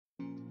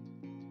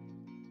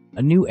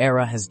A new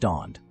era has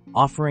dawned,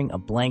 offering a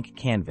blank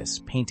canvas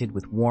painted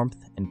with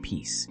warmth and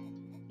peace.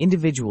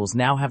 Individuals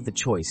now have the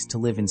choice to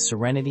live in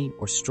serenity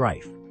or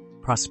strife,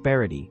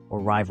 prosperity or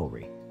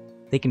rivalry.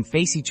 They can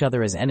face each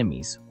other as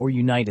enemies or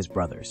unite as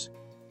brothers.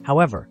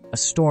 However, a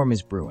storm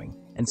is brewing,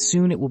 and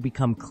soon it will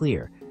become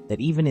clear that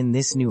even in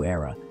this new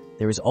era,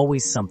 there is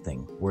always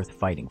something worth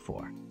fighting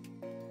for.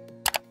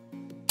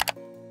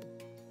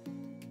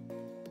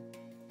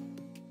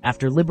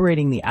 After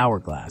liberating the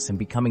Hourglass and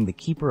becoming the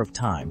keeper of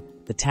time,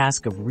 the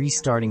task of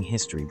restarting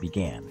history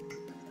began.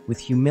 With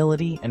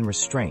humility and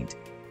restraint,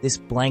 this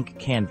blank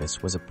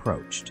canvas was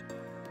approached.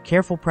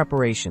 Careful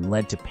preparation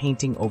led to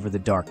painting over the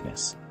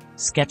darkness,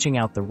 sketching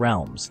out the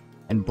realms,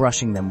 and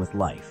brushing them with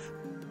life.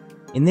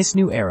 In this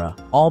new era,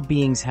 all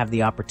beings have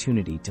the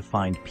opportunity to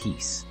find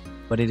peace,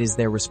 but it is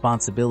their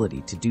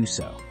responsibility to do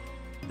so.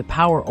 The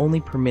power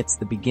only permits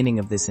the beginning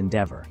of this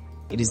endeavor.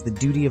 It is the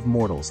duty of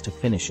mortals to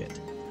finish it.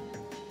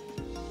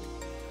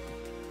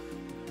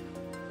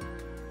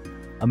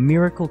 A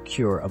miracle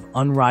cure of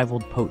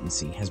unrivaled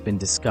potency has been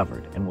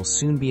discovered and will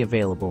soon be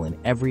available in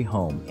every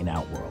home in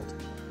Outworld.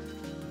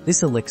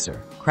 This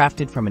elixir,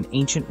 crafted from an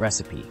ancient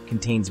recipe,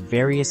 contains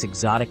various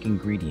exotic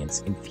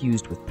ingredients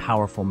infused with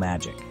powerful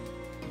magic.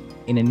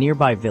 In a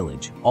nearby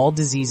village, all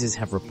diseases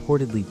have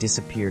reportedly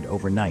disappeared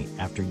overnight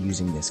after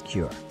using this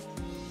cure.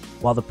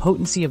 While the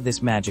potency of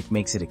this magic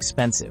makes it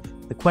expensive,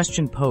 the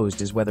question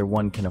posed is whether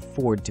one can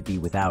afford to be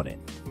without it.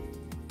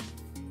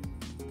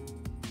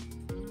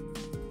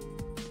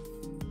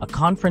 A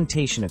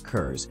confrontation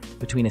occurs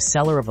between a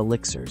seller of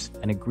elixirs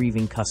and a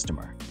grieving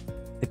customer.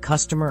 The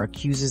customer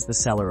accuses the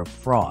seller of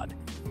fraud,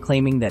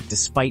 claiming that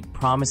despite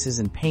promises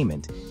and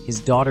payment, his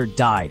daughter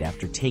died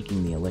after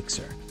taking the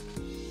elixir.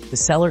 The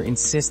seller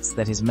insists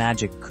that his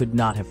magic could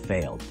not have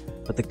failed,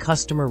 but the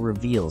customer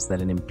reveals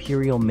that an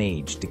imperial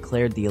mage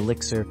declared the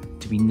elixir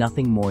to be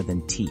nothing more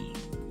than tea.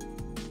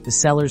 The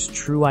seller's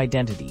true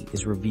identity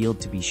is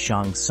revealed to be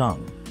Shang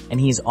Tsung, and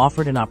he is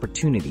offered an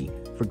opportunity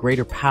for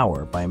greater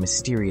power by a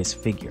mysterious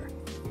figure.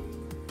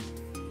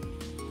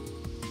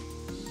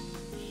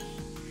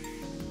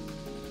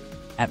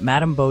 At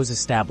Madame Beau's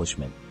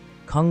establishment,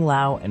 Kung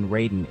Lao and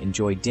Raiden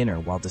enjoy dinner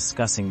while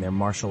discussing their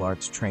martial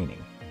arts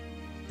training.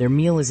 Their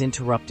meal is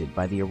interrupted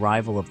by the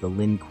arrival of the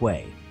Lin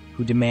Kuei,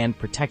 who demand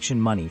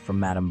protection money from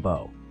Madame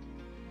Beau.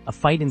 A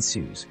fight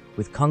ensues,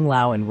 with Kung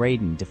Lao and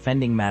Raiden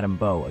defending Madame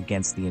Beau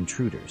against the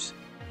intruders.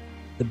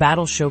 The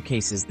battle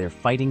showcases their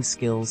fighting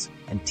skills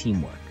and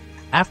teamwork.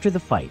 After the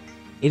fight,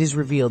 it is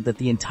revealed that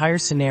the entire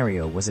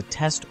scenario was a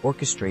test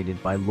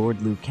orchestrated by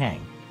Lord Liu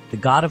Kang, the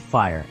god of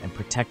fire and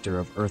protector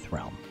of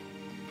Earthrealm.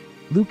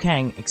 Liu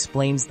Kang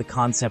explains the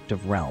concept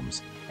of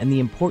realms and the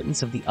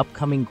importance of the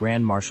upcoming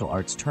Grand Martial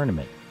Arts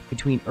Tournament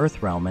between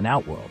Earthrealm and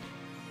Outworld.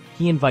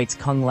 He invites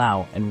Kung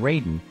Lao and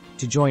Raiden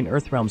to join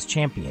Earthrealm's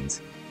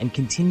champions and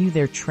continue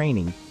their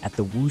training at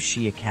the Wu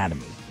Shi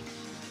Academy.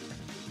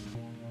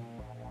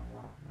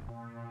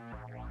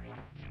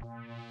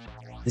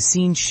 The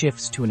scene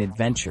shifts to an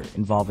adventure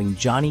involving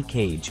Johnny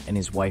Cage and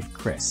his wife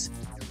Chris.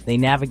 They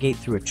navigate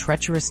through a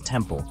treacherous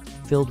temple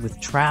filled with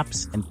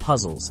traps and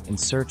puzzles in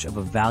search of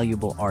a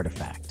valuable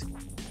artifact.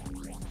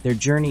 Their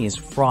journey is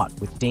fraught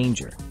with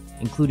danger,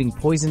 including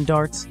poison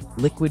darts,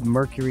 liquid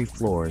mercury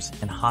floors,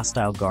 and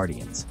hostile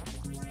guardians.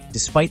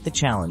 Despite the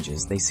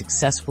challenges, they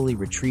successfully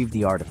retrieve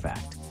the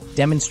artifact,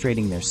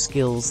 demonstrating their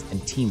skills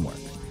and teamwork.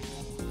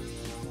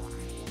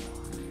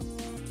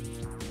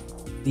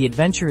 The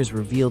adventure is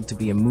revealed to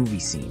be a movie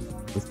scene,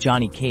 with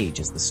Johnny Cage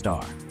as the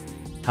star.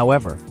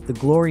 However, the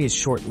glory is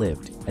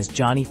short-lived as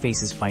Johnny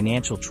faces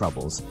financial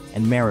troubles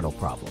and marital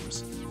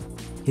problems.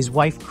 His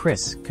wife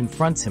Chris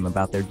confronts him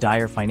about their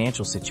dire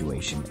financial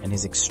situation and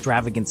his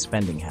extravagant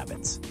spending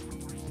habits.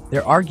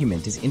 Their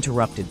argument is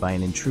interrupted by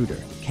an intruder,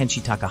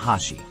 Kenshi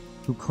Takahashi,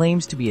 who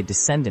claims to be a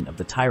descendant of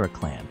the Taira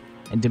clan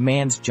and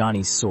demands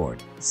Johnny's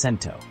sword,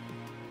 Sento.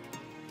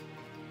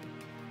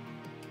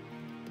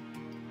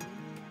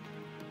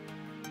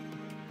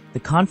 The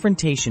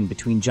confrontation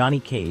between Johnny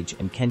Cage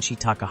and Kenshi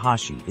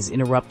Takahashi is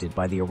interrupted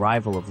by the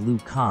arrival of Liu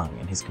Kang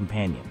and his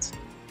companions.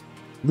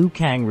 Liu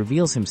Kang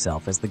reveals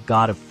himself as the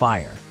god of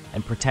fire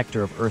and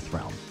protector of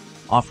Earthrealm,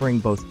 offering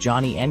both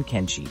Johnny and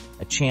Kenshi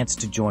a chance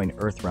to join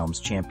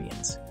Earthrealm's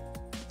champions.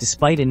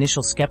 Despite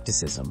initial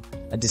skepticism,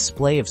 a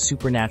display of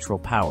supernatural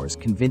powers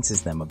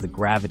convinces them of the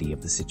gravity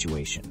of the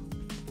situation.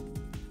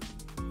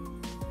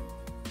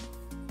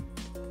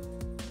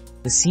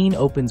 The scene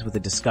opens with a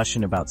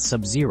discussion about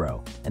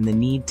Sub-Zero and the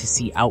need to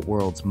see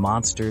Outworld's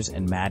monsters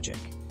and magic.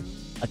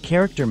 A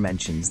character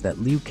mentions that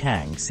Liu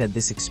Kang said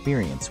this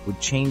experience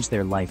would change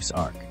their life's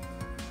arc.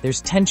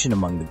 There's tension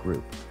among the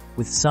group,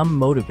 with some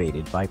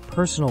motivated by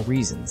personal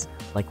reasons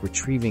like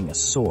retrieving a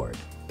sword.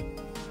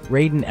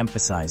 Raiden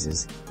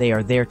emphasizes they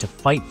are there to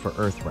fight for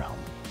Earthrealm,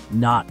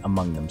 not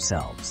among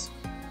themselves.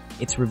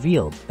 It's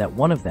revealed that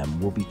one of them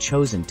will be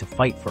chosen to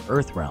fight for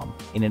Earthrealm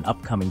in an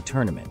upcoming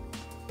tournament.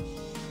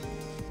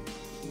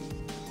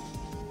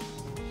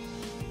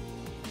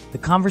 The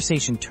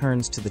conversation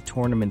turns to the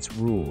tournament's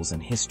rules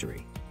and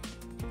history.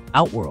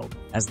 Outworld,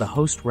 as the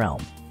host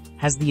realm,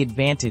 has the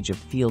advantage of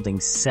fielding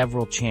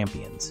several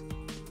champions.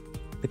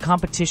 The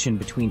competition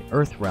between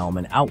Earthrealm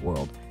and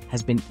Outworld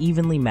has been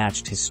evenly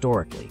matched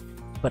historically,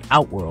 but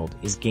Outworld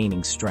is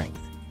gaining strength.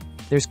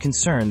 There's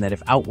concern that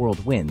if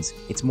Outworld wins,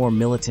 its more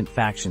militant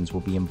factions will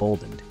be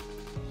emboldened.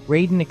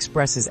 Raiden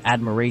expresses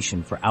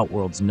admiration for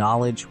Outworld's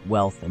knowledge,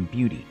 wealth, and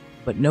beauty,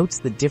 but notes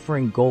the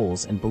differing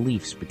goals and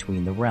beliefs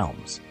between the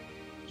realms.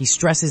 He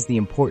stresses the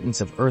importance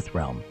of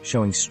Earthrealm,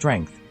 showing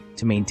strength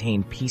to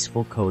maintain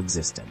peaceful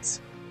coexistence.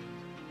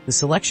 The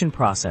selection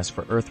process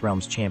for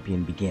Earthrealm's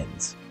champion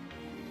begins.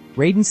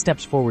 Raiden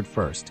steps forward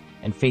first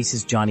and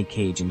faces Johnny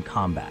Cage in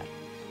combat.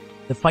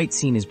 The fight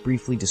scene is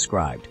briefly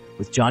described,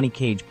 with Johnny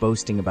Cage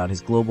boasting about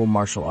his global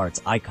martial arts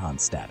icon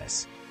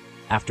status.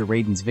 After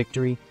Raiden's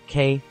victory,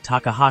 Kei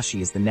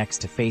Takahashi is the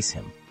next to face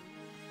him.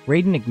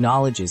 Raiden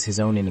acknowledges his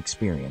own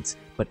inexperience,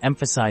 but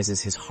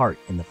emphasizes his heart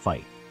in the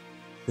fight.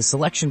 The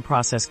selection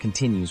process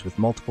continues with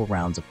multiple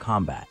rounds of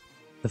combat.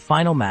 The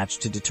final match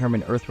to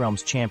determine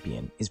Earthrealm's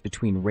champion is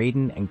between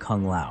Raiden and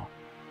Kung Lao.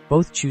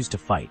 Both choose to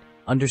fight,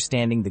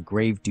 understanding the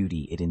grave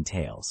duty it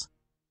entails.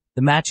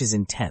 The match is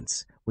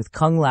intense, with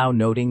Kung Lao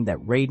noting that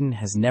Raiden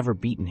has never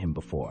beaten him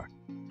before.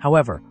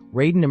 However,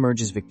 Raiden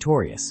emerges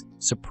victorious,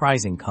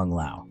 surprising Kung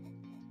Lao.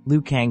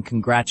 Liu Kang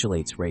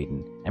congratulates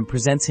Raiden and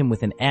presents him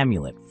with an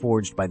amulet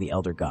forged by the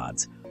Elder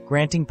Gods,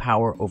 granting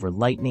power over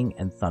lightning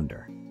and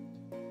thunder.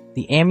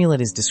 The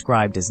amulet is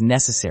described as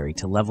necessary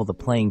to level the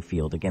playing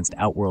field against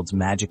Outworld's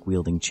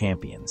magic-wielding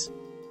champions.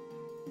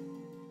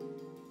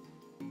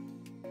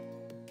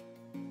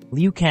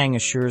 Liu Kang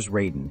assures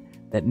Raiden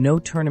that no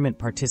tournament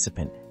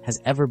participant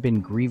has ever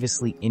been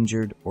grievously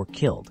injured or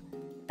killed,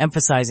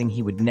 emphasizing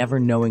he would never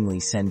knowingly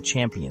send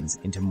champions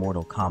into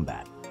Mortal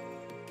Kombat.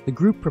 The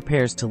group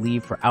prepares to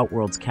leave for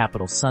Outworld's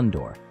capital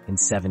Sundor in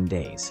 7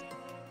 days.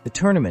 The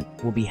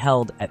tournament will be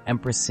held at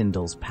Empress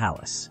Sindel's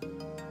palace.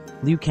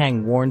 Liu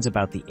Kang warns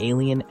about the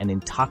alien and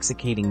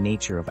intoxicating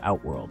nature of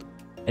Outworld,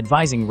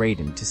 advising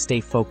Raiden to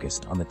stay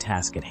focused on the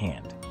task at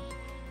hand.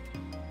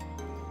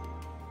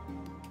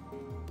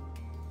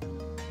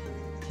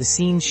 The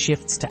scene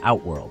shifts to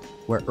Outworld,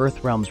 where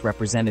Earthrealm's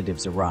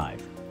representatives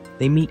arrive.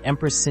 They meet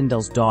Empress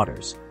Sindel's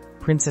daughters,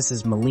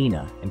 Princesses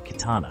Melina and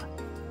Kitana.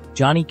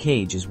 Johnny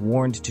Cage is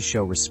warned to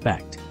show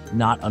respect,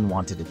 not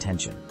unwanted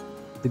attention.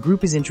 The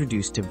group is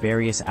introduced to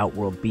various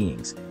Outworld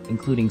beings,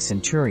 including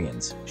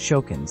Centurions,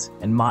 Shokans,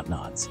 and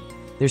Motnods.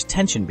 There's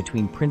tension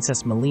between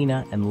Princess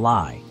Melina and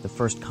Lai, the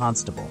first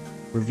constable,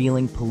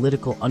 revealing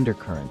political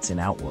undercurrents in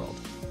Outworld.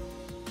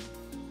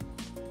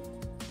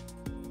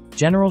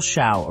 General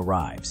Shao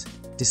arrives,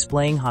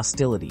 displaying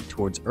hostility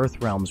towards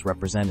Earthrealm's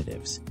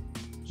representatives.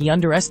 He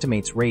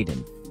underestimates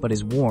Raiden, but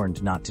is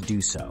warned not to do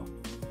so.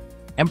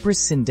 Empress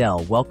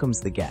Sindel welcomes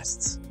the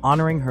guests,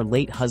 honoring her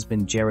late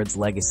husband Jared's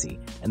legacy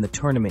and the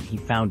tournament he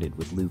founded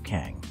with Liu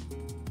Kang.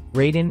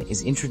 Raiden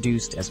is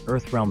introduced as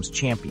Earthrealm's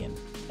champion,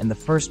 and the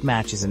first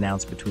match is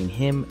announced between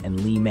him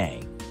and Li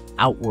Mei,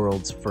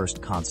 Outworld's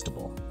first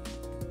constable.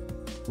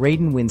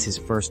 Raiden wins his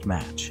first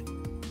match.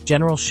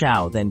 General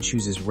Shao then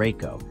chooses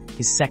Reiko,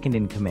 his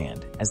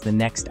second-in-command, as the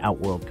next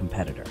Outworld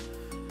competitor.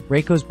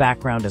 Reiko's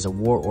background as a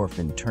war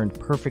orphan turned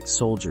perfect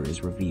soldier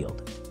is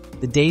revealed.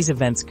 The day's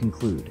events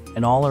conclude,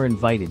 and all are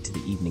invited to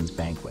the evening's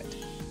banquet.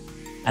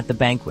 At the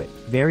banquet,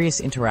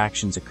 various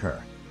interactions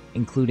occur,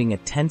 including a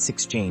tense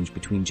exchange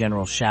between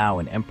General Shao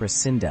and Empress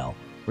Sindel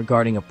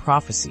regarding a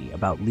prophecy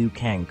about Liu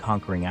Kang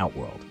conquering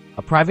Outworld.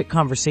 A private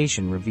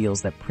conversation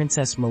reveals that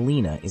Princess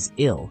Melina is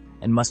ill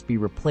and must be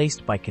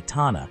replaced by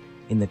Kitana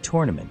in the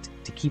tournament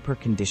to keep her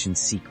condition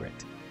secret.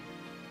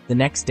 The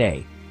next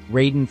day,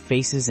 Raiden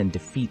faces and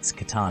defeats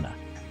Kitana.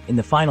 In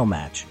the final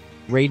match,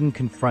 Raiden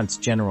confronts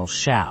General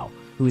Shao,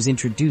 who is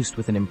introduced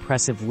with an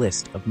impressive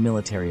list of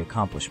military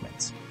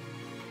accomplishments.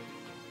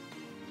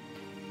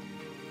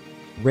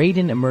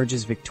 Raiden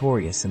emerges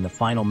victorious in the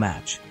final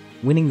match,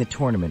 winning the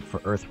tournament for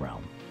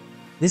Earthrealm.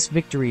 This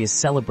victory is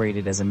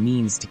celebrated as a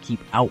means to keep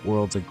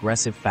Outworld's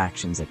aggressive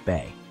factions at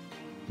bay.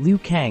 Liu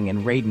Kang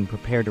and Raiden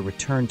prepare to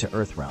return to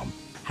Earthrealm,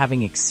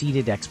 having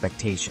exceeded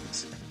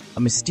expectations. A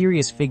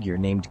mysterious figure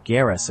named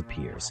Geras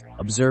appears,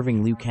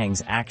 observing Liu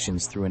Kang's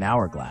actions through an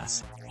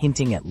hourglass,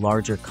 hinting at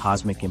larger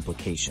cosmic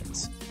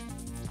implications.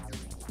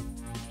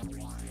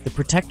 The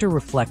Protector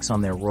reflects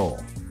on their role,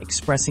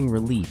 expressing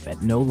relief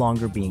at no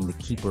longer being the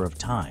keeper of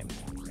time.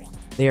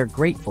 They are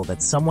grateful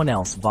that someone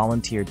else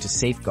volunteered to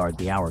safeguard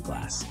the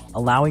hourglass,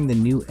 allowing the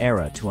new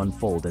era to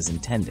unfold as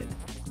intended.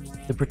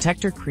 The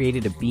Protector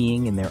created a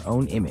being in their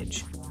own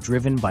image,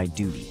 driven by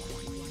duty.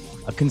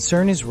 A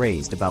concern is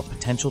raised about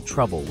potential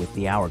trouble with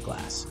the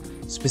hourglass,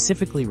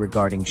 specifically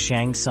regarding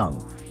Shang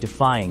Tsung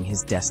defying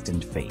his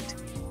destined fate.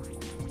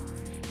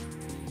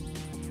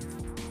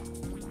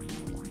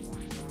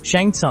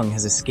 Shang Tsung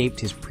has escaped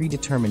his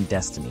predetermined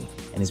destiny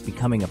and is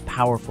becoming a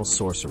powerful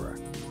sorcerer.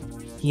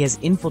 He has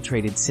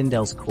infiltrated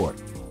Sindel's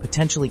court,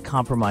 potentially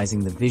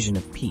compromising the vision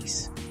of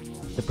peace.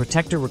 The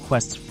Protector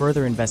requests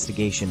further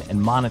investigation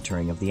and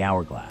monitoring of the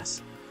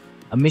hourglass.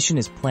 A mission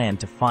is planned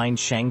to find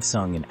Shang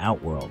Tsung in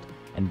Outworld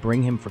and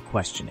bring him for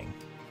questioning.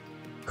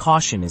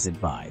 Caution is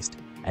advised.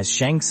 as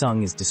Shang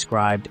Tsung is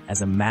described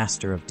as a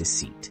master of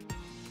deceit.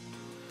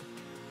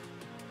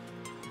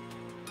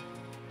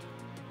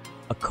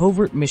 A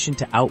covert mission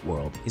to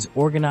Outworld is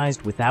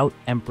organized without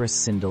Empress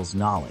Sindul's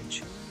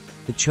knowledge.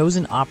 The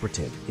chosen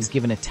operative is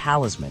given a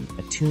talisman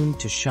attuned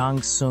to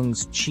Shang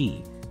Tsung's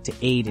chi to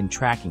aid in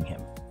tracking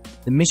him.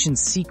 The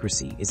mission's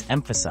secrecy is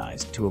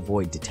emphasized to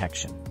avoid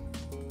detection.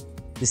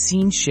 The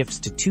scene shifts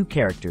to two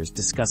characters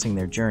discussing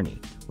their journey,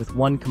 with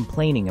one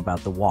complaining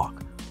about the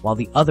walk, while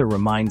the other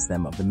reminds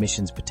them of the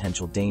mission's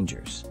potential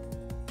dangers.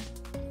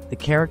 The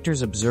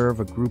characters observe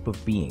a group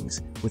of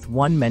beings, with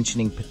one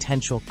mentioning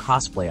potential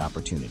cosplay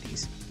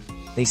opportunities.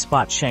 They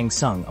spot Shang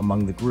Tsung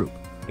among the group,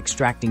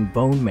 extracting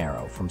bone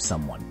marrow from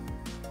someone.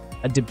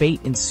 A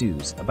debate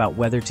ensues about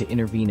whether to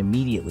intervene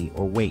immediately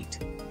or wait.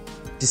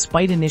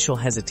 Despite initial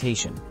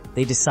hesitation,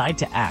 they decide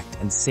to act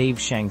and save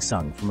Shang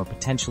Tsung from a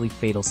potentially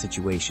fatal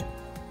situation,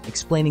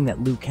 explaining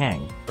that Liu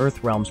Kang,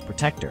 Earthrealm's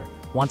protector,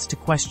 wants to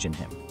question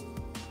him.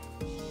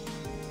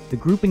 The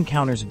group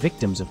encounters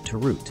victims of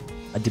Tarut,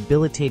 a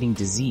debilitating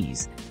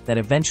disease that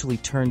eventually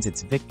turns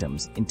its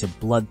victims into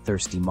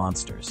bloodthirsty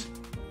monsters.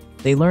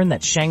 They learn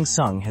that Shang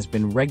Tsung has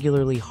been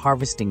regularly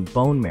harvesting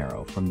bone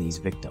marrow from these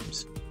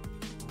victims.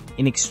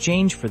 In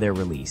exchange for their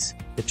release,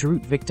 the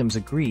Tarut victims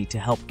agree to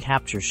help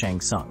capture Shang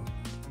Tsung.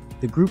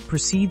 The group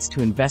proceeds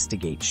to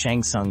investigate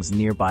Shang Tsung's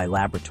nearby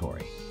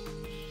laboratory.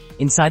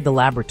 Inside the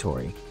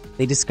laboratory,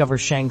 they discover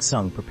Shang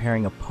Tsung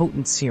preparing a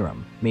potent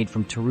serum made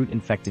from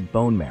Tarut-infected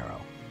bone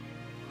marrow.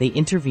 They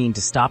intervene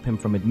to stop him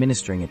from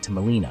administering it to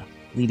Mileena,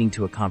 leading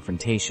to a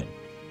confrontation.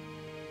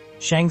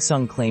 Shang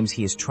Tsung claims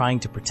he is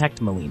trying to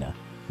protect Mileena,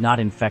 not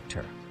infect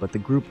her, but the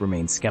group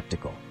remains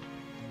skeptical.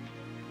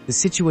 The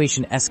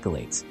situation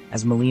escalates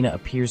as Mileena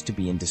appears to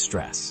be in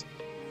distress.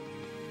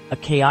 A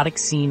chaotic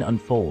scene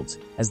unfolds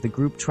as the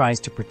group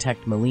tries to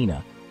protect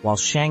Mileena while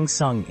Shang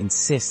Tsung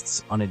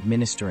insists on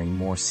administering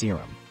more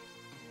serum.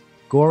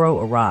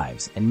 Goro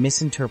arrives and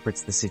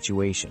misinterprets the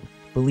situation,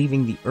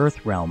 believing the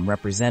Earthrealm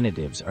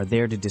representatives are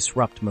there to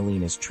disrupt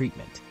Mileena's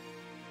treatment.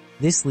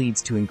 This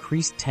leads to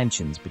increased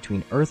tensions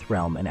between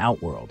Earthrealm and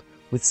Outworld,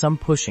 with some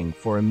pushing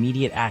for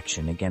immediate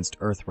action against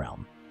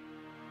Earthrealm.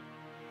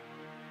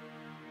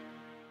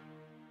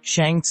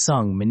 Shang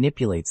Tsung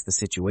manipulates the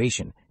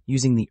situation,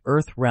 using the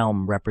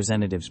Earthrealm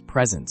representative's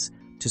presence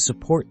to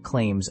support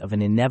claims of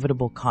an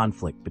inevitable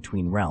conflict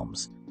between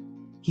realms.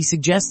 He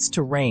suggests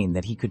to Rain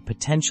that he could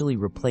potentially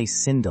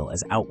replace Sindel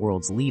as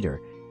Outworld's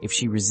leader if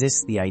she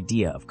resists the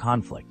idea of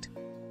conflict.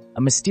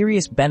 A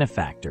mysterious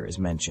benefactor is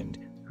mentioned,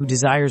 who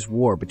desires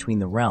war between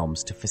the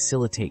realms to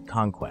facilitate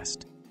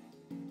conquest.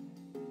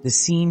 The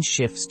scene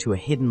shifts to a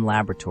hidden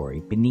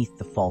laboratory beneath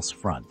the false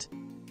front.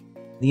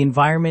 The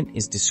environment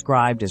is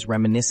described as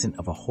reminiscent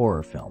of a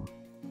horror film.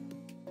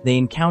 They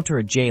encounter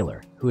a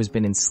jailer who has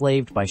been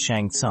enslaved by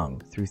Shang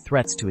Tsung through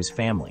threats to his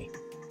family.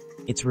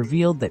 It's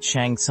revealed that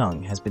Shang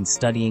Tsung has been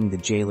studying the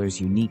jailer's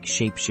unique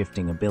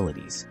shape-shifting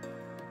abilities.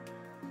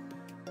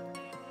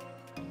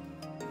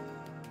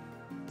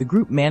 The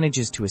group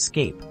manages to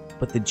escape,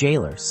 but the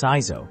jailer,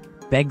 Saizo,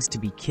 begs to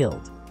be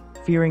killed,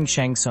 fearing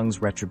Shang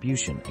Tsung's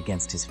retribution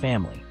against his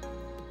family.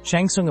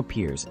 Shang Tsung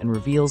appears and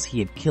reveals he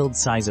had killed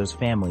Saizo's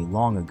family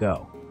long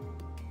ago.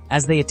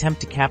 As they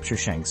attempt to capture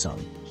Shang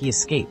Tsung, he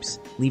escapes,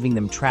 leaving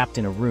them trapped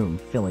in a room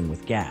filling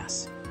with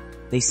gas.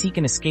 They seek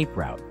an escape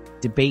route,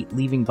 debate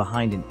leaving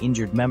behind an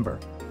injured member,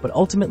 but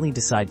ultimately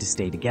decide to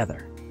stay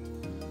together.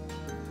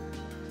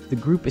 The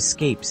group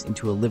escapes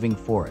into a living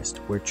forest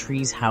where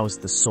trees house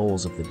the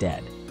souls of the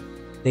dead.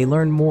 They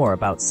learn more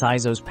about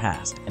Saizo's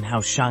past and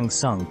how Shang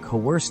Tsung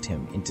coerced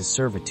him into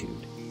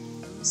servitude.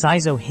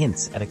 Saizo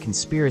hints at a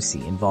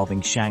conspiracy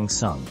involving Shang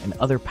Tsung and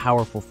other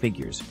powerful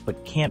figures,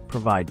 but can't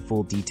provide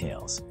full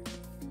details.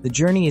 The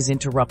journey is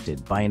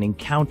interrupted by an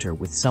encounter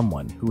with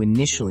someone who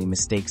initially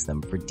mistakes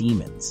them for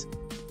demons.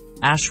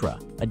 Ashra,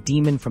 a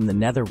demon from the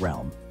Nether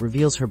Realm,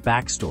 reveals her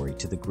backstory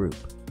to the group.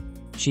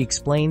 She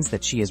explains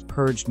that she has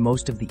purged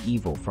most of the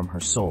evil from her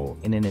soul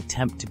in an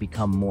attempt to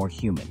become more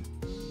human.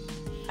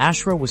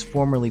 Ashra was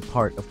formerly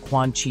part of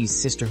Quan Chi's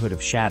Sisterhood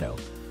of Shadow,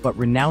 but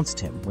renounced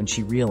him when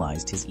she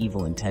realized his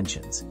evil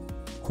intentions.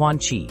 Quan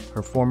Chi,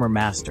 her former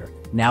master,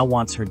 now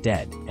wants her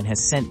dead and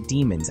has sent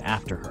demons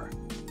after her.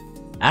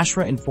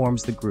 Ashra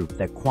informs the group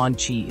that Quan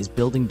Chi is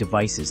building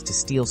devices to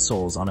steal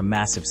souls on a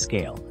massive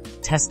scale,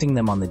 testing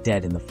them on the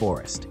dead in the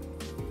forest.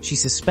 She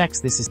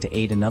suspects this is to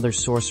aid another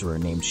sorcerer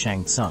named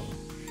Shang Tsung.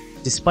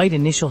 Despite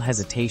initial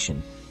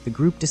hesitation, the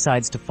group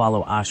decides to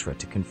follow Ashra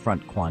to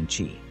confront Quan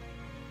Chi.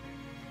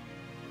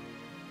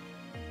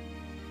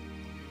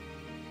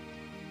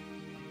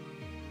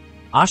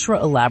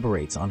 Ashra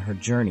elaborates on her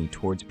journey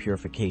towards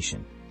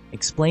purification,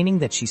 explaining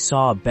that she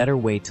saw a better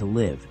way to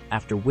live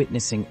after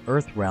witnessing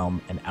Earthrealm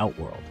and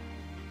Outworld.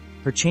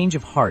 Her change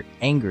of heart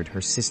angered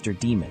her sister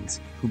demons,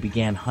 who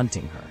began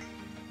hunting her.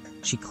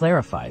 She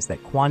clarifies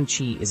that Quan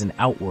Chi is an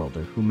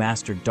Outworlder who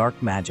mastered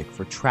dark magic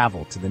for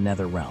travel to the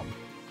Nether Realm.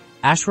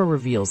 Ashra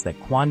reveals that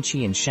Quan Chi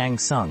and Shang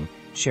Tsung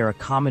share a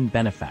common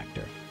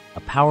benefactor,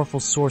 a powerful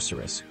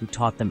sorceress who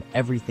taught them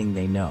everything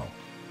they know.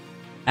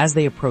 As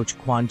they approach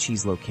Quan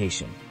Chi's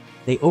location,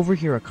 they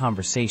overhear a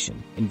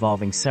conversation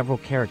involving several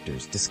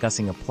characters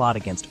discussing a plot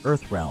against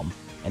Earthrealm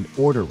and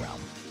Realm.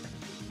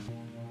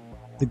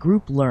 The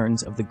group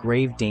learns of the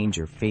grave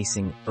danger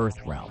facing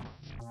Earthrealm.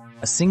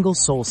 A single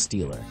soul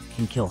stealer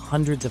can kill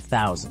hundreds of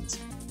thousands,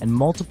 and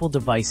multiple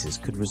devices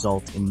could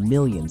result in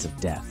millions of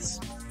deaths.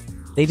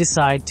 They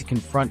decide to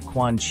confront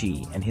Quan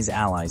Chi and his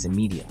allies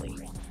immediately.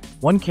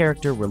 One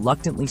character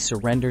reluctantly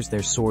surrenders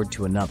their sword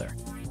to another,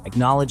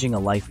 acknowledging a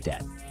life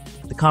debt.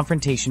 The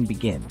confrontation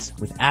begins,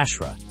 with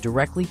Ashra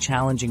directly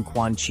challenging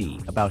Quan Chi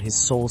about his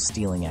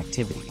soul-stealing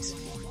activities.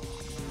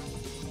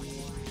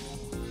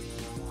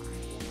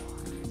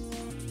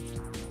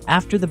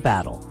 After the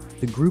battle,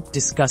 the group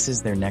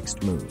discusses their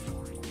next move.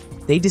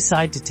 They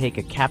decide to take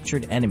a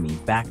captured enemy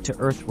back to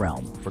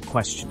Earthrealm for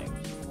questioning.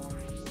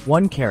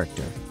 One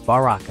character,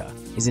 Baraka,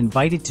 is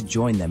invited to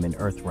join them in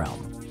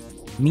Earthrealm.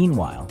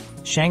 Meanwhile,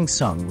 Shang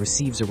Tsung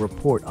receives a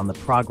report on the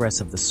progress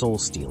of the Soul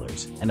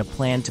Stealers and a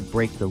plan to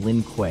break the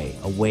Lin Kuei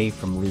away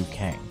from Liu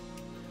Kang.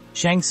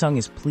 Shang Tsung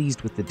is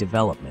pleased with the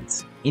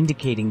developments,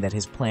 indicating that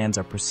his plans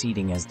are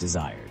proceeding as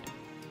desired.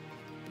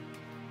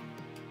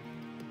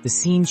 The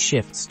scene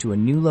shifts to a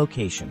new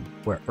location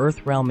where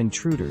Earthrealm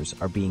intruders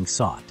are being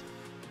sought.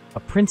 A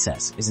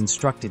princess is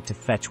instructed to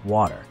fetch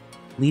water,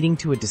 leading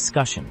to a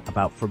discussion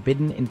about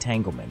forbidden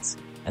entanglements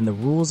and the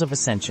rules of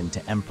ascension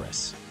to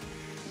Empress.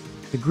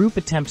 The group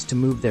attempts to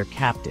move their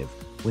captive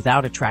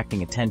without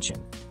attracting attention,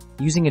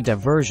 using a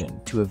diversion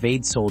to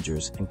evade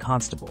soldiers and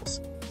constables.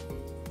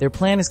 Their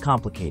plan is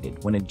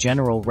complicated when a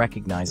general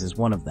recognizes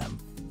one of them,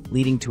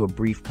 leading to a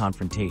brief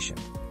confrontation.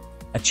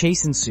 A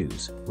chase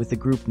ensues, with the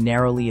group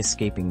narrowly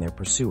escaping their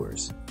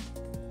pursuers.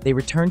 They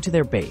return to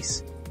their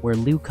base, where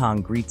Liu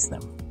Kang greets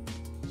them.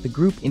 The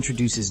group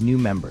introduces new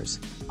members,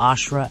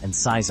 Ashra and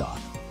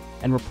Saizoth,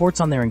 and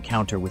reports on their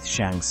encounter with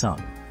Shang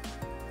Tsung.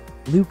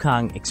 Liu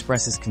Kang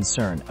expresses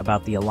concern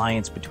about the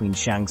alliance between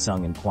Shang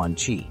Tsung and Quan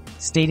Chi,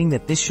 stating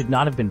that this should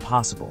not have been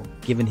possible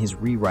given his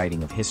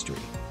rewriting of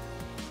history.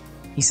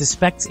 He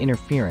suspects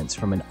interference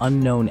from an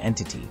unknown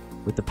entity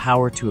with the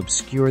power to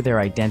obscure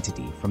their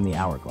identity from the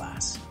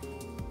Hourglass.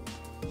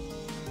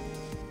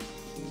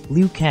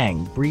 Liu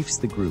Kang briefs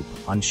the group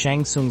on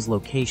Shang Tsung's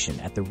location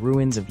at the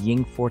ruins of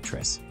Ying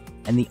Fortress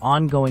and the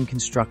ongoing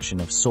construction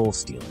of Soul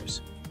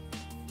Stealers.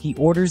 He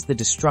orders the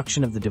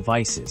destruction of the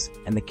devices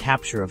and the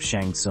capture of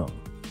Shang Tsung.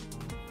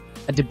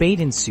 A debate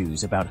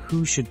ensues about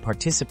who should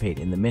participate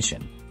in the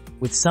mission,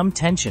 with some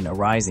tension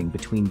arising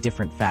between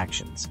different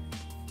factions.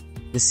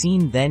 The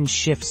scene then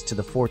shifts to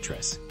the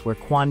fortress, where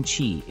Quan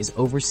Chi is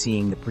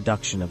overseeing the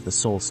production of the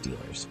Soul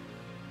Stealers.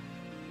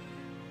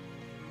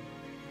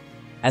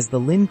 As the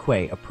Lin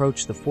Kuei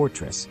approach the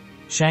fortress,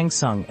 Shang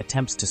Tsung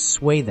attempts to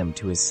sway them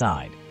to his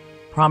side,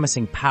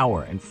 promising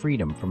power and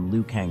freedom from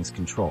Liu Kang's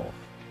control.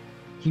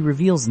 He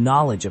reveals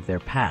knowledge of their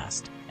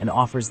past and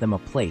offers them a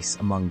place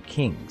among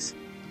kings.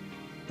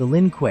 The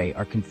Lin Kuei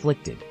are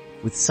conflicted,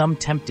 with some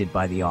tempted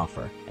by the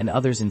offer and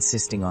others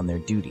insisting on their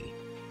duty.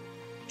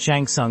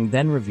 Shang Tsung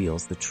then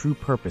reveals the true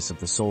purpose of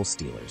the Soul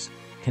Stealers,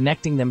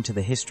 connecting them to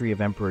the history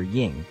of Emperor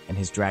Ying and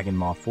his Dragon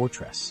Maw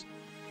fortress.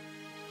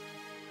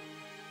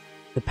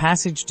 The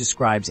passage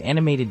describes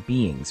animated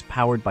beings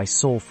powered by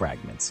soul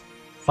fragments,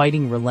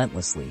 fighting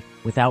relentlessly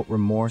without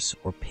remorse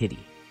or pity.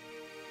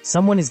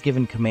 Someone is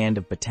given command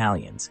of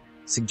battalions,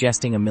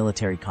 suggesting a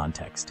military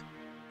context.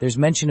 There's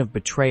mention of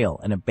betrayal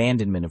and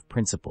abandonment of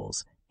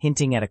principles,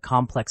 hinting at a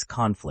complex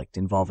conflict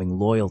involving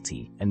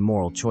loyalty and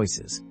moral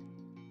choices.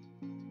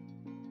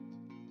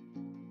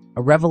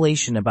 A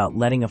revelation about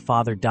letting a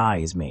father die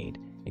is made,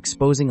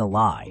 exposing a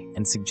lie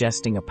and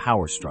suggesting a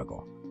power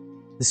struggle.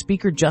 The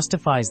speaker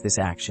justifies this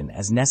action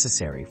as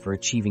necessary for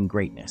achieving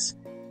greatness,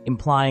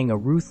 implying a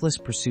ruthless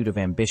pursuit of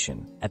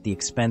ambition at the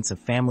expense of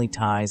family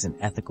ties and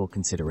ethical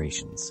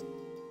considerations.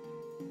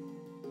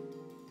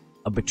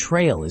 A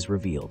betrayal is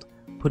revealed,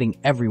 putting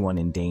everyone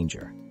in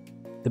danger.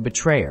 The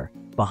betrayer,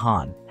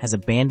 Bahan, has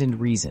abandoned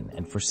reason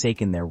and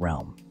forsaken their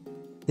realm.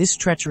 This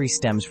treachery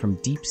stems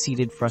from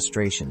deep-seated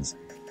frustrations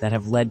that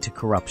have led to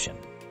corruption.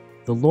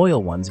 The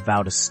loyal ones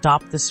vow to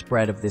stop the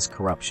spread of this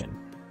corruption,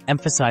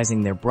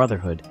 emphasizing their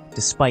brotherhood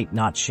despite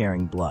not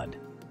sharing blood.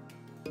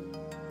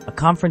 A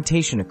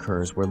confrontation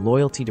occurs where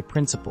loyalty to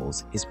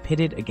principles is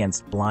pitted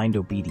against blind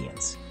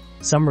obedience.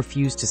 Some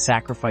refuse to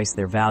sacrifice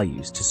their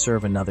values to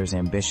serve another's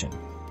ambition.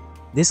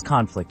 This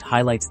conflict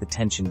highlights the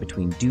tension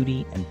between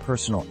duty and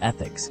personal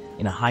ethics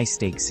in a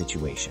high-stakes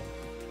situation.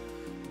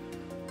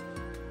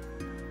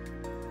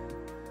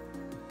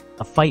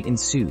 A fight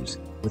ensues,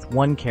 with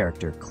one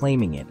character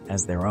claiming it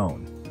as their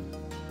own.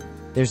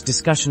 There's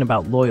discussion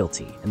about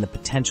loyalty and the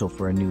potential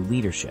for a new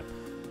leadership.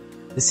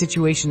 The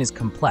situation is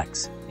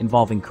complex,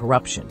 involving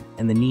corruption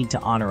and the need to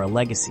honor a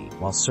legacy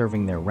while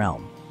serving their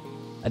realm.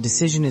 A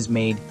decision is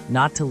made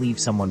not to leave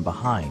someone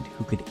behind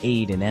who could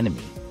aid an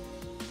enemy.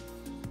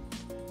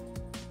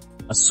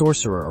 A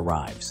sorcerer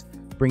arrives,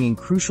 bringing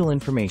crucial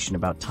information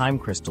about time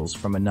crystals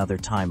from another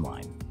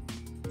timeline.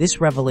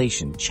 This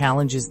revelation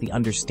challenges the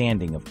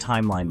understanding of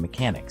timeline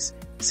mechanics,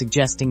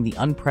 suggesting the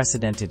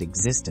unprecedented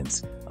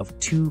existence of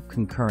two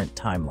concurrent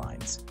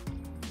timelines.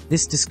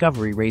 This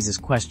discovery raises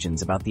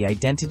questions about the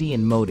identity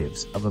and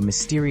motives of a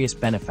mysterious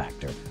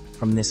benefactor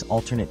from this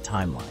alternate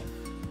timeline.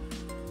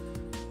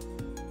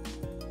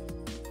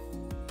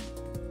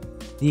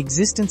 The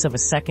existence of a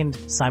second,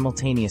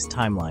 simultaneous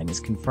timeline is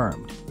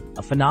confirmed,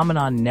 a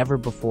phenomenon never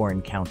before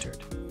encountered.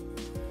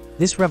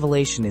 This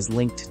revelation is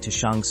linked to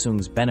Shang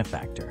Tsung's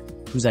benefactor,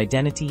 whose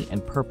identity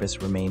and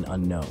purpose remain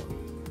unknown.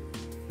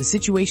 The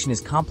situation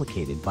is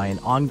complicated by an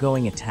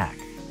ongoing attack,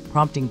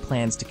 prompting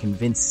plans to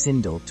convince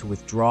Sindel to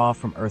withdraw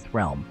from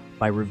Earthrealm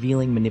by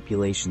revealing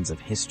manipulations of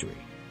history.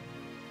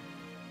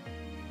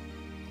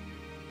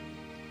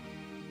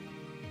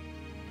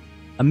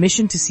 A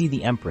mission to see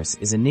the Empress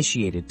is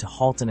initiated to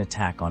halt an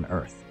attack on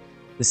Earth.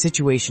 The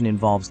situation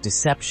involves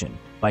deception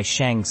by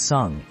Shang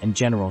Tsung and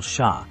General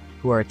Shah,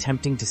 who are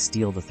attempting to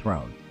steal the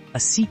throne. A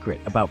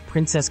secret about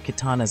Princess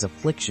Kitana's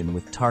affliction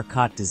with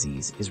Tarkat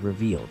disease is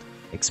revealed,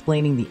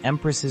 explaining the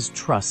Empress's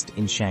trust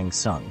in Shang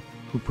Tsung,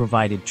 who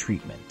provided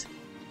treatment.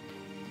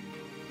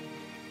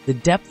 The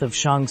depth of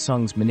Shang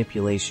Tsung's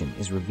manipulation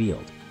is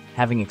revealed,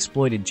 having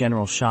exploited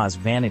General Shah's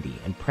vanity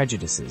and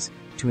prejudices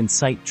to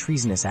incite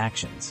treasonous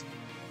actions.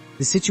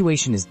 The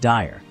situation is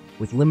dire,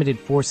 with limited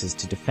forces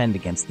to defend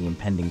against the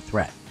impending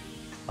threat.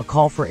 A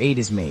call for aid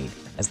is made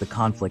as the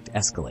conflict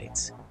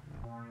escalates.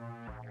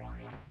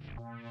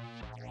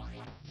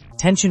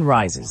 Tension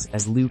rises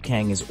as Liu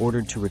Kang is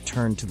ordered to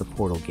return to the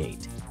portal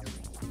gate.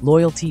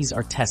 Loyalties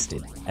are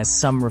tested as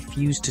some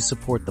refuse to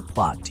support the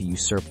plot to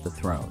usurp the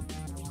throne.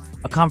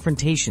 A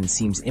confrontation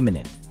seems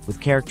imminent,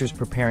 with characters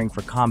preparing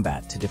for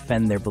combat to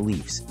defend their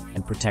beliefs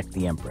and protect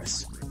the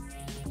Empress.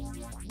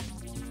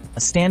 A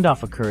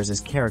standoff occurs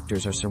as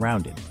characters are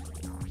surrounded.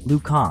 Liu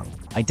Kang,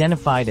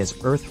 identified as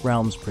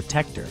Earthrealm's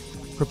protector,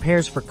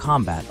 prepares for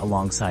combat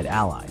alongside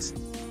allies.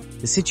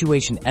 The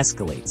situation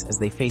escalates as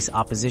they face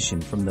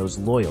opposition from those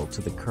loyal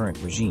to the current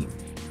regime.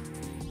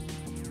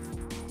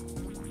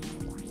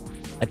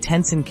 A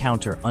tense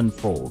encounter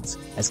unfolds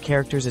as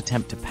characters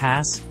attempt to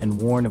pass and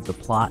warn of the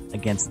plot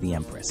against the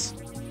Empress.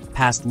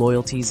 Past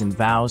loyalties and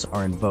vows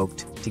are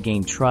invoked to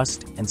gain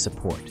trust and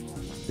support.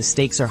 The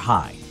stakes are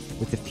high,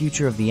 with the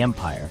future of the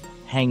Empire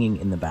hanging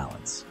in the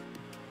balance.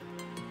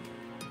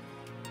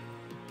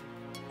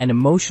 An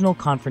emotional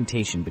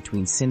confrontation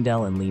between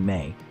Sindel and Li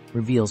Mei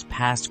reveals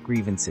past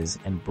grievances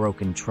and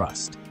broken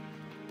trust.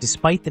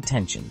 Despite the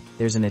tension,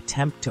 there's an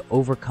attempt to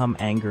overcome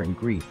anger and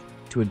grief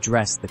to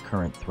address the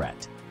current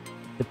threat.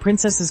 The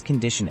princess's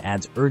condition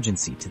adds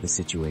urgency to the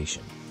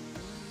situation.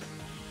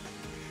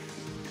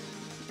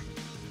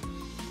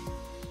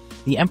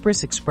 The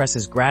Empress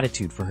expresses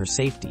gratitude for her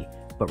safety,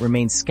 but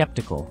remains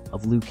skeptical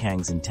of Liu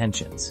Kang's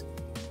intentions.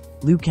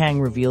 Liu Kang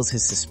reveals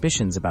his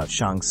suspicions about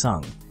Shang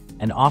Tsung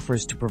and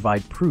offers to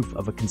provide proof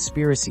of a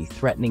conspiracy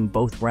threatening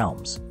both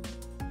realms.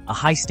 A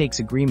high-stakes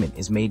agreement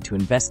is made to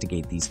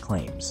investigate these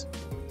claims.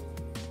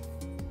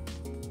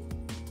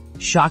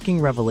 Shocking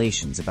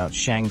revelations about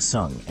Shang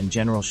Tsung and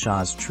General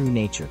Shah's true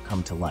nature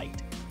come to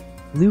light.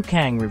 Liu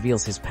Kang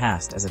reveals his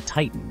past as a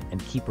titan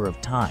and keeper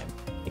of time,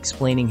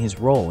 explaining his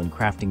role in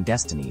crafting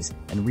destinies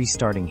and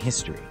restarting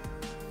history.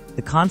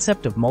 The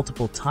concept of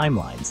multiple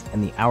timelines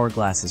and the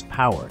Hourglass's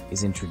power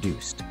is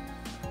introduced.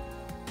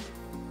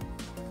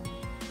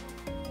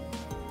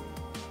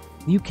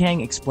 Liu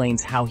Kang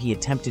explains how he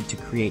attempted to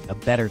create a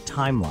better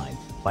timeline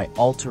by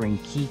altering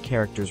key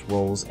characters'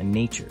 roles and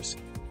natures.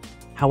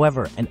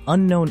 However, an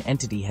unknown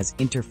entity has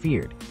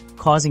interfered,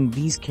 causing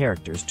these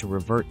characters to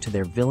revert to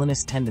their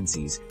villainous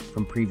tendencies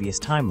from previous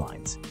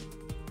timelines.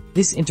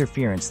 This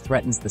interference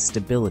threatens the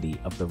stability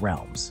of the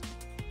realms.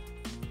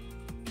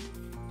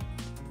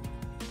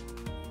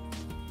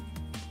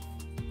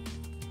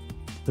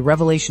 The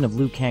revelation of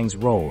Liu Kang's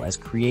role as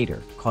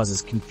creator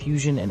causes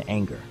confusion and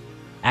anger.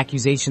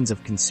 Accusations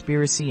of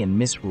conspiracy and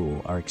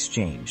misrule are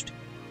exchanged.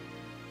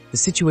 The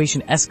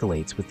situation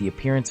escalates with the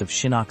appearance of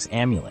Shinnok's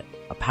amulet,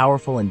 a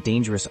powerful and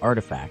dangerous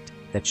artifact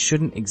that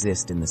shouldn't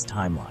exist in this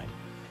timeline.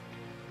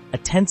 A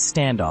tense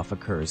standoff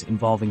occurs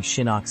involving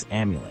Shinnok's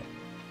amulet.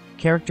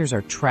 Characters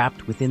are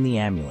trapped within the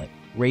amulet,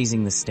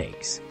 raising the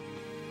stakes.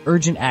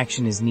 Urgent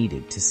action is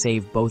needed to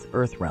save both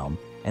Earthrealm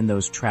and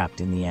those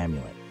trapped in the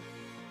amulet.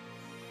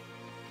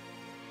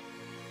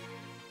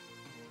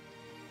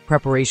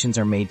 Preparations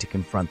are made to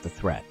confront the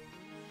threat.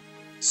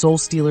 Soul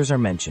Stealers are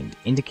mentioned,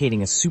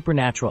 indicating a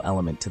supernatural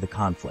element to the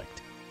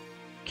conflict.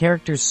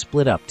 Characters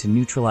split up to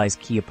neutralize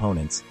key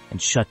opponents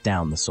and shut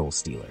down the Soul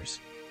Stealers.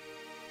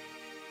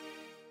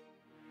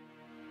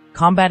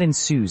 Combat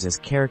ensues as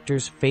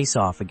characters face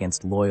off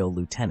against loyal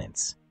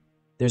lieutenants.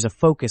 There's a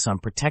focus on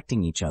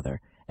protecting each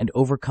other and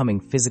overcoming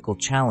physical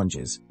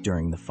challenges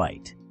during the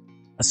fight.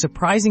 A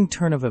surprising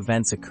turn of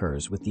events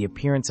occurs with the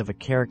appearance of a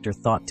character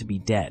thought to be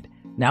dead,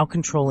 now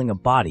controlling a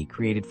body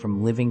created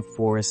from living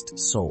forest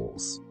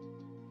souls.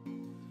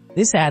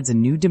 This adds a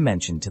new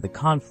dimension to the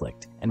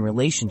conflict and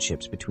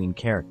relationships between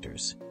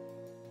characters.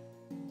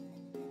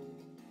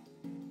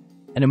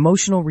 An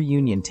emotional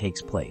reunion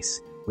takes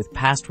place, with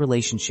past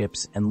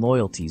relationships and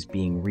loyalties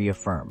being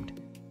reaffirmed.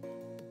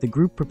 The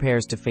group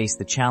prepares to face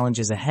the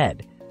challenges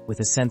ahead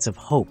with a sense of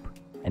hope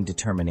and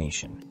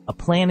determination. A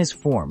plan is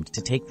formed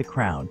to take the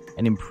crown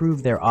and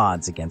improve their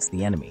odds against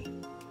the enemy.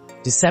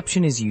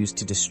 Deception is used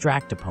to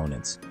distract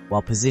opponents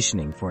while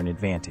positioning for an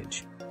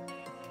advantage.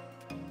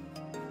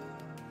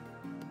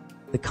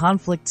 The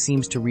conflict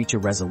seems to reach a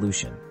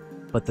resolution,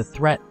 but the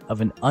threat of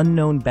an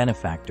unknown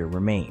benefactor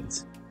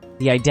remains.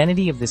 The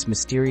identity of this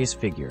mysterious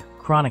figure,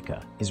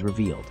 Kronika, is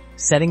revealed,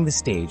 setting the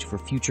stage for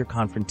future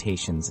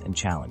confrontations and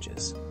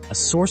challenges. A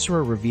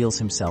sorcerer reveals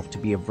himself to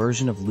be a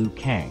version of Liu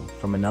Kang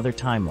from another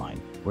timeline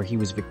where he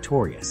was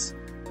victorious.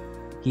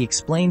 He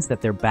explains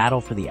that their battle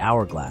for the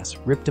Hourglass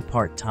ripped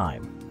apart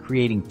time,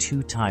 creating two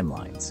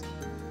timelines.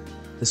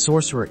 The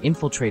sorcerer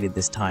infiltrated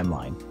this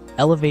timeline,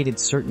 elevated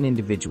certain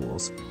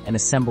individuals, and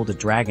assembled a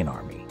dragon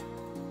army.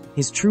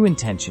 His true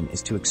intention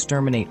is to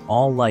exterminate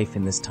all life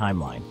in this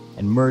timeline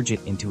and merge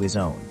it into his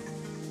own.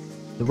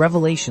 The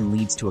revelation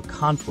leads to a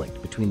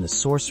conflict between the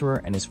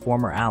sorcerer and his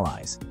former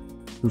allies,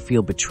 who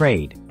feel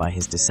betrayed by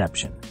his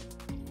deception.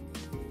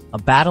 A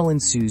battle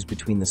ensues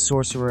between the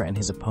sorcerer and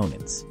his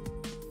opponents.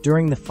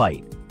 During the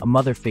fight, a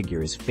mother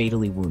figure is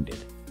fatally wounded.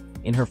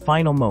 In her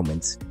final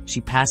moments,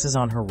 she passes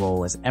on her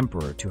role as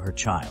emperor to her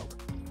child.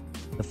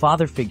 The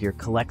father figure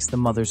collects the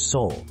mother's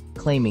soul,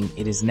 claiming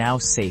it is now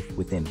safe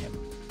within him.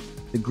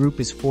 The group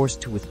is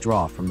forced to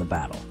withdraw from the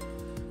battle.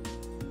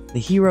 The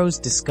heroes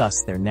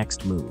discuss their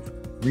next move,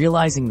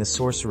 realizing the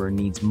sorcerer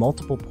needs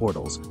multiple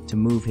portals to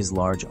move his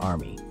large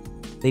army.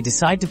 They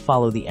decide to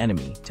follow the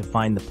enemy to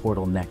find the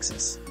portal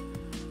nexus.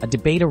 A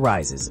debate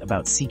arises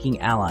about seeking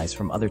allies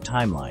from other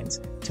timelines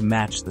to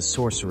match the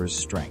sorcerer's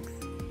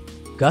strength.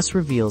 Gus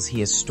reveals he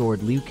has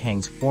stored Liu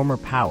Kang's former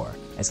power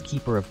as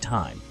Keeper of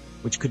Time,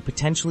 which could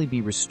potentially be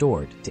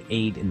restored to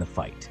aid in the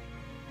fight.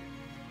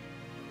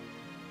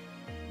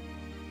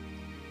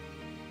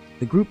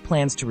 The group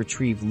plans to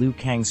retrieve Liu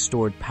Kang's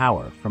stored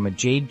power from a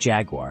jade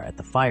jaguar at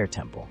the Fire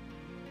Temple.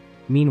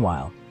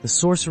 Meanwhile, the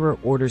sorcerer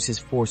orders his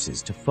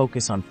forces to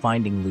focus on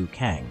finding Liu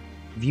Kang,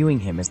 viewing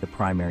him as the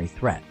primary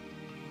threat.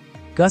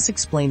 Gus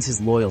explains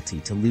his loyalty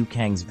to Liu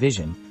Kang's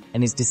vision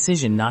and his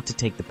decision not to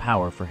take the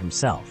power for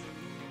himself.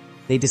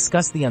 They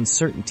discuss the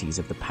uncertainties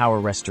of the power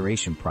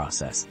restoration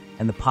process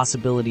and the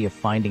possibility of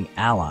finding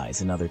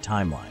allies in other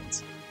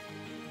timelines.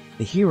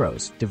 The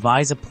heroes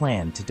devise a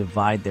plan to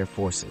divide their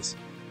forces.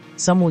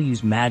 Some will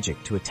use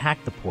magic to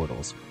attack the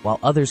portals, while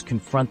others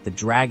confront the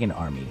dragon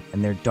army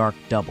and their dark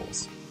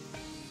doubles.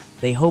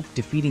 They hope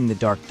defeating the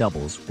dark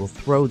doubles will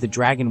throw the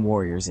dragon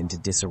warriors into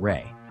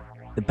disarray.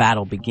 The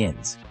battle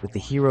begins, with the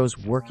heroes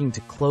working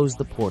to close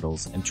the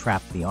portals and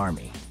trap the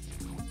army.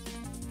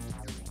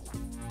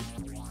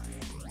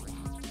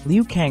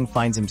 Liu Kang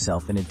finds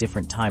himself in a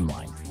different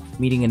timeline,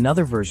 meeting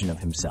another version of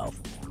himself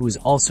who is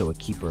also a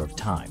keeper of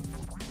time.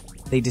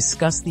 They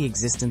discuss the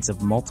existence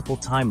of multiple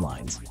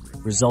timelines,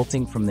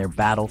 resulting from their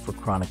battle for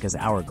Kronika's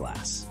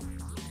Hourglass.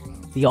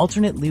 The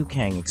alternate Liu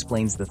Kang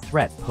explains the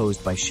threat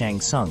posed by Shang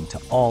Tsung to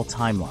all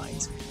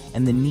timelines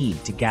and the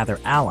need to gather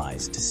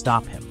allies to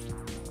stop him.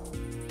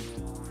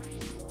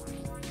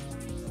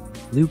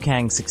 Liu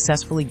Kang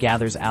successfully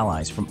gathers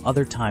allies from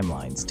other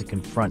timelines to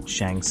confront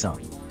Shang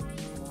Tsung.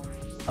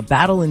 A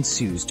battle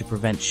ensues to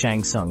prevent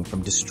Shang Tsung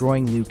from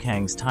destroying Liu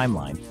Kang's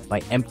timeline by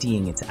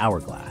emptying its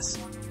hourglass.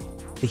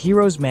 The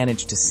heroes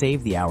manage to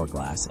save the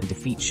hourglass and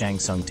defeat Shang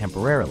Tsung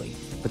temporarily,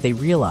 but they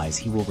realize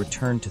he will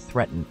return to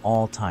threaten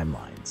all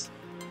timelines.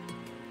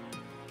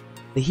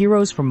 The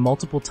heroes from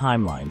multiple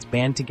timelines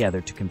band together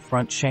to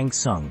confront Shang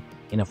Tsung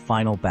in a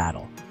final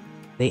battle.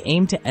 They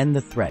aim to end the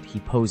threat he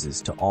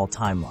poses to all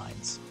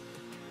timelines.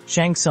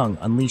 Shang Tsung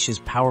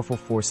unleashes powerful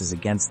forces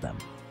against them,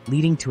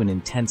 leading to an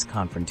intense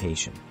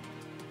confrontation.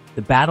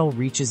 The battle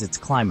reaches its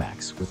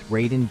climax, with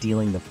Raiden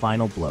dealing the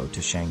final blow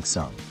to Shang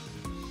Tsung.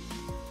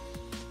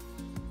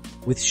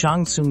 With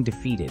Shang Tsung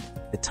defeated,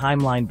 the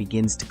timeline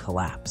begins to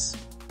collapse.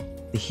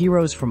 The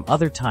heroes from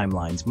other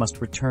timelines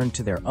must return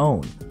to their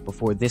own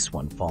before this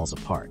one falls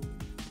apart.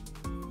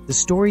 The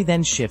story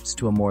then shifts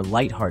to a more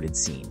lighthearted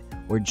scene,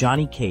 where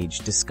Johnny Cage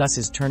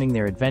discusses turning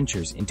their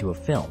adventures into a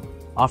film,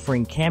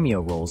 offering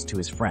cameo roles to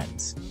his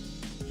friends.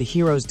 The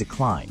heroes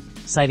decline,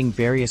 citing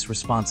various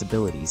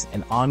responsibilities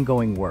and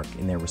ongoing work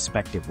in their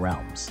respective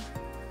realms.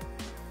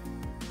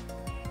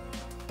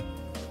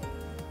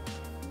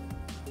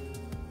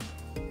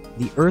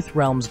 The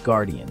Earthrealm's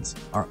guardians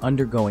are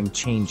undergoing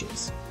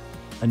changes.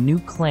 A new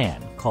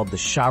clan called the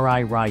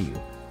Shirai Ryu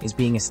is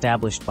being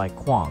established by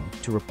Kwang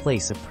to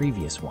replace a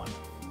previous one.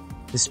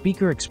 The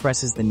speaker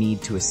expresses the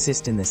need to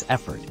assist in this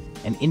effort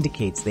and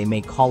indicates they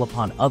may call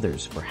upon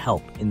others for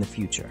help in the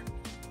future.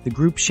 The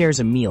group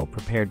shares a meal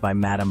prepared by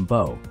Madame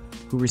Bo,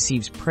 who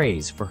receives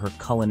praise for her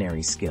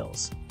culinary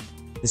skills.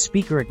 The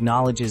speaker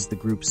acknowledges the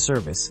group's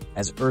service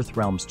as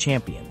Earthrealm's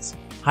champions,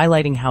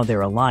 highlighting how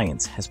their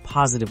alliance has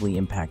positively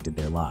impacted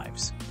their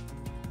lives.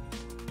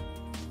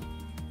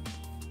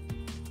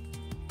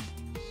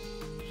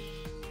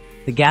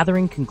 The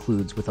gathering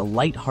concludes with a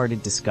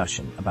light-hearted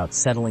discussion about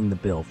settling the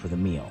bill for the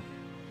meal.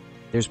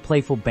 There's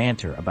playful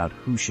banter about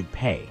who should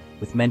pay,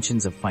 with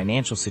mentions of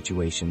financial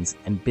situations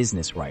and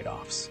business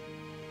write-offs.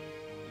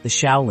 The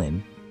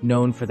Shaolin,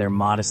 known for their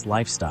modest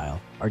lifestyle,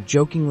 are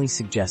jokingly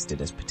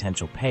suggested as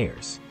potential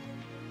payers.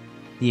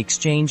 The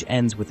exchange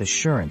ends with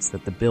assurance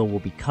that the bill will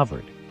be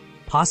covered,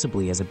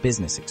 possibly as a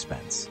business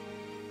expense.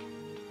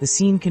 The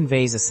scene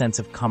conveys a sense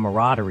of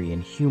camaraderie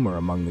and humor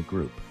among the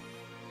group,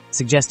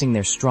 suggesting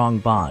their strong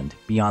bond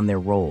beyond their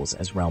roles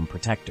as realm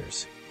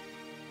protectors.